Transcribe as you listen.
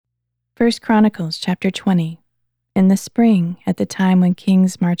1 Chronicles chapter 20. In the spring, at the time when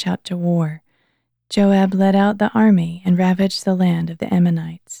kings march out to war, Joab led out the army and ravaged the land of the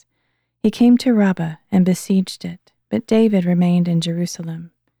Ammonites. He came to Rabbah and besieged it, but David remained in Jerusalem.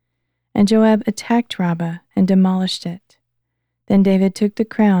 And Joab attacked Rabbah and demolished it. Then David took the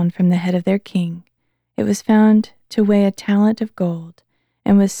crown from the head of their king. It was found to weigh a talent of gold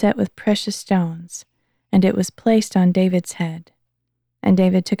and was set with precious stones, and it was placed on David's head. And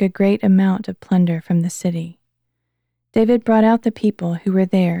David took a great amount of plunder from the city. David brought out the people who were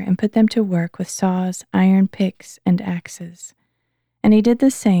there and put them to work with saws, iron picks, and axes. And he did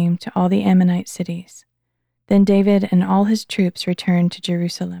the same to all the Ammonite cities. Then David and all his troops returned to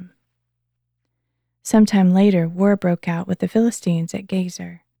Jerusalem. Sometime later, war broke out with the Philistines at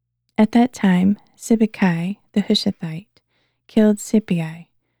Gezer. At that time, Sibbecai the Hushathite killed Sippai,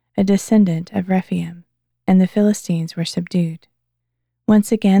 a descendant of Rephaim, and the Philistines were subdued.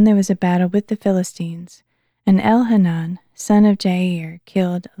 Once again there was a battle with the Philistines, and Elhanan, son of Jair,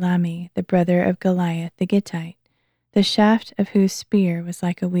 killed Lahmi, the brother of Goliath the Gittite, the shaft of whose spear was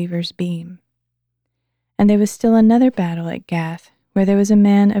like a weaver's beam. And there was still another battle at Gath, where there was a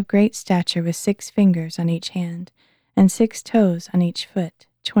man of great stature with 6 fingers on each hand, and 6 toes on each foot,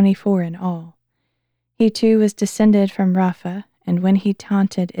 24 in all. He too was descended from Rapha, and when he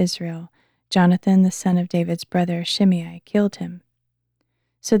taunted Israel, Jonathan the son of David's brother Shimei killed him.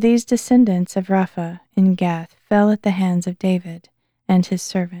 So these descendants of Rapha in Gath fell at the hands of David and his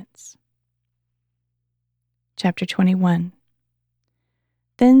servants. Chapter 21.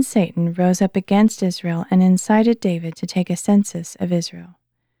 Then Satan rose up against Israel and incited David to take a census of Israel.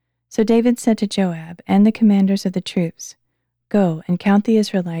 So David said to Joab and the commanders of the troops, "Go and count the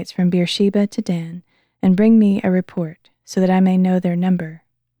Israelites from Beersheba to Dan, and bring me a report, so that I may know their number."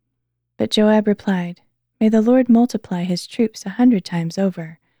 But Joab replied, "May the Lord multiply his troops 100 times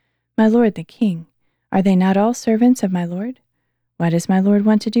over. My lord the king, are they not all servants of my lord? Why does my lord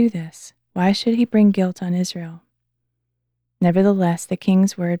want to do this? Why should he bring guilt on Israel?" Nevertheless, the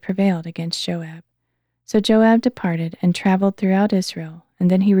king's word prevailed against Joab. So Joab departed and traveled throughout Israel, and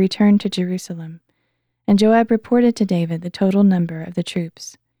then he returned to Jerusalem. And Joab reported to David the total number of the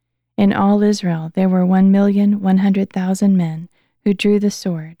troops. In all Israel there were 1,100,000 men who drew the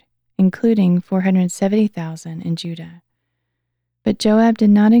sword, including 470,000 in Judah. But Joab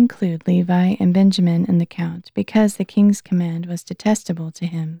did not include Levi and Benjamin in the count, because the king's command was detestable to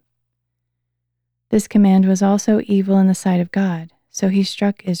him. This command was also evil in the sight of God, so he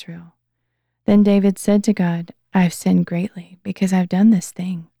struck Israel. Then David said to God, "I have sinned greatly, because I have done this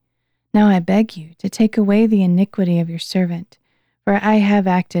thing. Now I beg you to take away the iniquity of your servant, for I have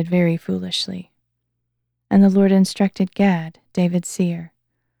acted very foolishly." And the Lord instructed Gad, David's seer,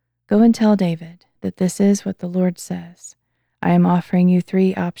 "Go and tell David that this is what the Lord says. I am offering you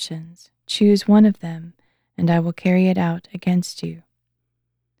 3 options. Choose one of them, and I will carry it out against you."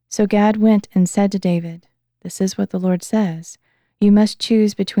 So Gad went and said to David, "This is what the Lord says. You must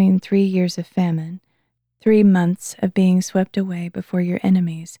choose between 3 years of famine, 3 months of being swept away before your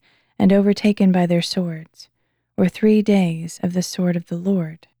enemies and overtaken by their swords, or 3 days of the sword of the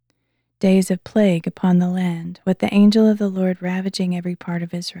Lord, days of plague upon the land, with the angel of the Lord ravaging every part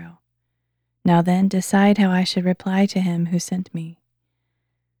of Israel. Now then, decide how I should reply to him who sent me."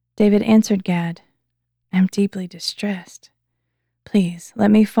 David answered Gad, "I am deeply distressed. Please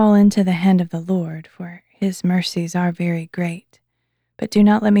let me fall into the hand of the Lord, for his mercies are very great, but do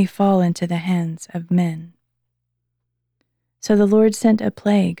not let me fall into the hands of men." So the Lord sent a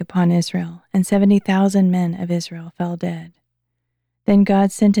plague upon Israel, and 70,000 men of Israel fell dead. Then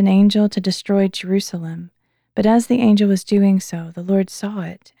God sent an angel to destroy Jerusalem, but as the angel was doing so, the Lord saw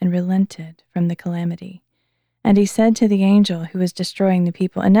it and relented from the calamity. And he said to the angel who was destroying the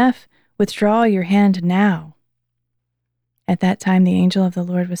people, "Enough, withdraw your hand now." At that time the angel of the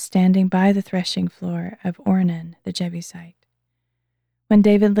Lord was standing by the threshing floor of Ornan the Jebusite. When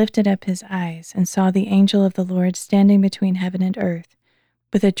David lifted up his eyes and saw the angel of the Lord standing between heaven and earth,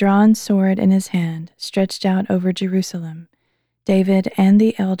 with a drawn sword in his hand stretched out over Jerusalem, David and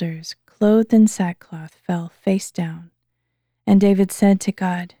the elders, clothed in sackcloth, fell face down. And David said to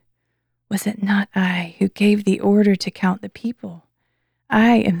God, "Was it not I who gave the order to count the people?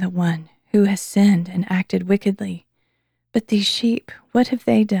 I am the one who has sinned and acted wickedly. But these sheep, what have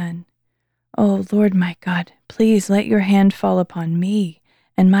they done? O Lord my God, please let your hand fall upon me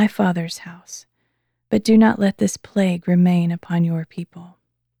and my father's house, but do not let this plague remain upon your people."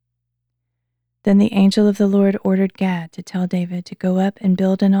 Then the angel of the Lord ordered Gad to tell David to go up and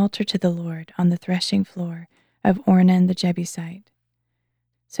build an altar to the Lord on the threshing floor of Ornan the Jebusite.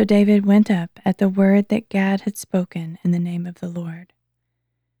 So David went up at the word that Gad had spoken in the name of the Lord.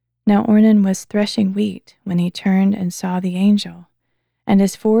 Now Ornan was threshing wheat when he turned and saw the angel, and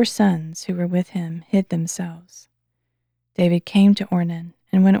his 4 sons who were with him hid themselves. David came to Ornan,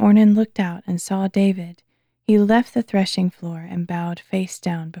 and when Ornan looked out and saw David, he left the threshing floor and bowed face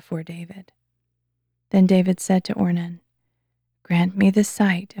down before David. Then David said to Ornan, "Grant me the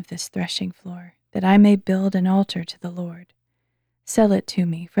sight of this threshing floor, that I may build an altar to the Lord. Sell it to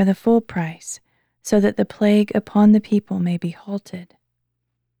me for the full price, so that the plague upon the people may be halted."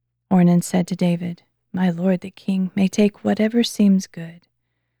 Ornan said to David, "My lord the king may take whatever seems good.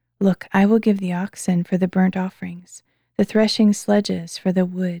 Look, I will give the oxen for the burnt offerings, the threshing sledges for the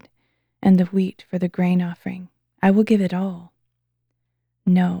wood, and the wheat for the grain offering. I will give it all."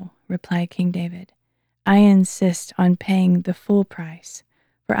 "No," replied King David, "I insist on paying the full price,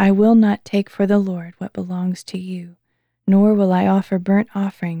 for I will not take for the Lord what belongs to you, nor will I offer burnt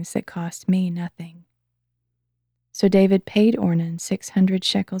offerings that cost me nothing." So David paid Ornan 600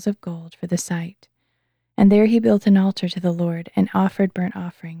 shekels of gold for the site, and there he built an altar to the Lord and offered burnt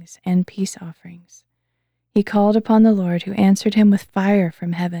offerings and peace offerings. He called upon the Lord, who answered him with fire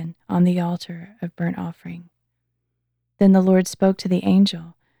from heaven on the altar of burnt offering. Then the Lord spoke to the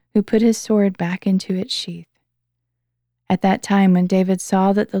angel, who put his sword back into its sheath. At that time, when David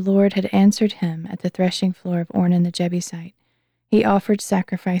saw that the Lord had answered him at the threshing floor of Ornan the Jebusite, he offered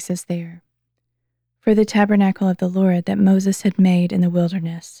sacrifices there. For the tabernacle of the Lord that Moses had made in the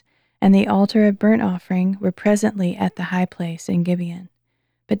wilderness, and the altar of burnt offering were presently at the high place in Gibeon.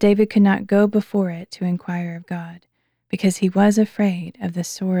 But David could not go before it to inquire of God, because he was afraid of the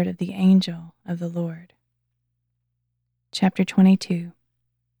sword of the angel of the Lord. Chapter 22.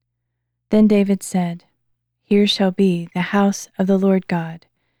 Then David said, "Here shall be the house of the Lord God,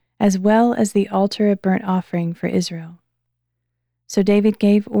 as well as the altar of burnt offering for Israel." So David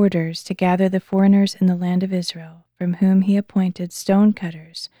gave orders to gather the foreigners in the land of Israel, from whom he appointed stone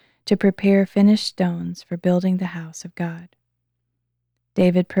cutters to prepare finished stones for building the house of God.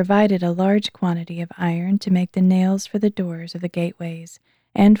 David provided a large quantity of iron to make the nails for the doors of the gateways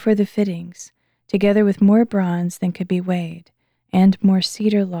and for the fittings, together with more bronze than could be weighed, and more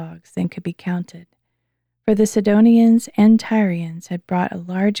cedar logs than could be counted. For the Sidonians and Tyrians had brought a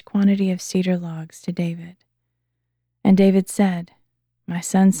large quantity of cedar logs to David. And David said, "My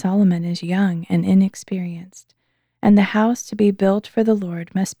son Solomon is young and inexperienced, and the house to be built for the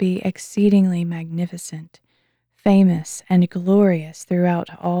Lord must be exceedingly magnificent, famous and glorious throughout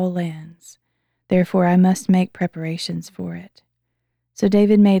all lands. Therefore I must make preparations for it." So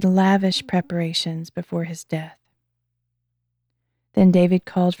David made lavish preparations before his death. Then David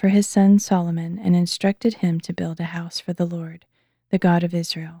called for his son Solomon and instructed him to build a house for the Lord, the God of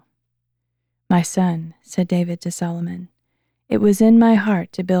Israel. "My son," said David to Solomon, "it was in my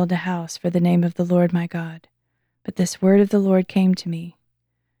heart to build a house for the name of the Lord my God, but this word of the Lord came to me.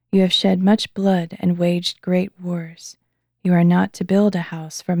 You have shed much blood and waged great wars. You are not to build a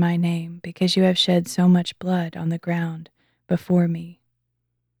house for my name, because you have shed so much blood on the ground before me.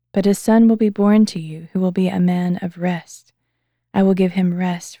 But a son will be born to you who will be a man of rest. I will give him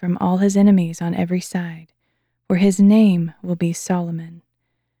rest from all his enemies on every side, for his name will be Solomon.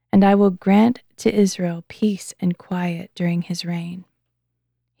 And I will grant to Israel peace and quiet during his reign.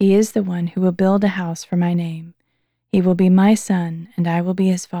 He is the one who will build a house for my name. He will be my son, and I will be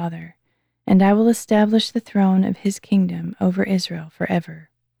his father, and I will establish the throne of his kingdom over Israel forever.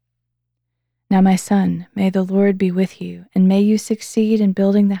 Now, my son, may the Lord be with you, and may you succeed in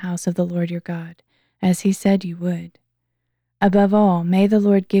building the house of the Lord your God, as he said you would. Above all, may the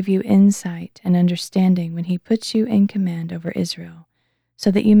Lord give you insight and understanding when he puts you in command over Israel, so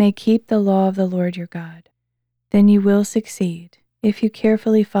that you may keep the law of the Lord your God. Then you will succeed, if you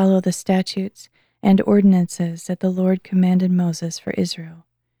carefully follow the statutes and ordinances that the Lord commanded Moses for Israel.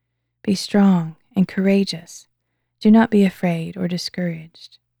 Be strong and courageous. Do not be afraid or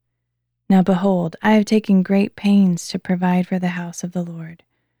discouraged. Now behold, I have taken great pains to provide for the house of the Lord,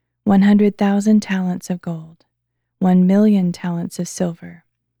 100,000 talents of gold, 1,000,000 talents of silver,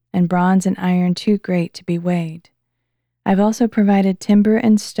 and bronze and iron too great to be weighed. I've also provided timber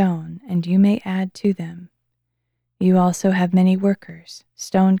and stone, and you may add to them. You also have many workers,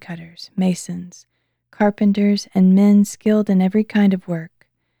 stone cutters, masons, carpenters, and men skilled in every kind of work,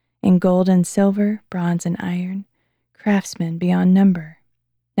 in gold and silver, bronze and iron, craftsmen beyond number.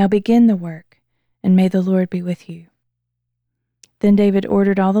 Now begin the work, and may the Lord be with you." Then David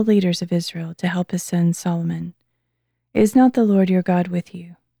ordered all the leaders of Israel to help his son Solomon. "Is not the Lord your God with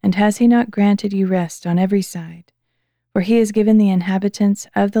you? And has he not granted you rest on every side? For he has given the inhabitants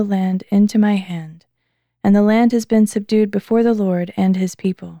of the land into my hand, and the land has been subdued before the Lord and his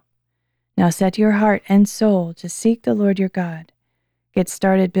people. Now set your heart and soul to seek the Lord your God. Get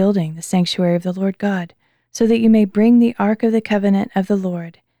started building the sanctuary of the Lord God, so that you may bring the Ark of the Covenant of the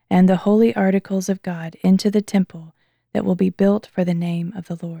Lord and the holy articles of God into the temple that will be built for the name of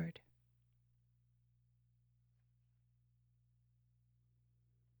the Lord.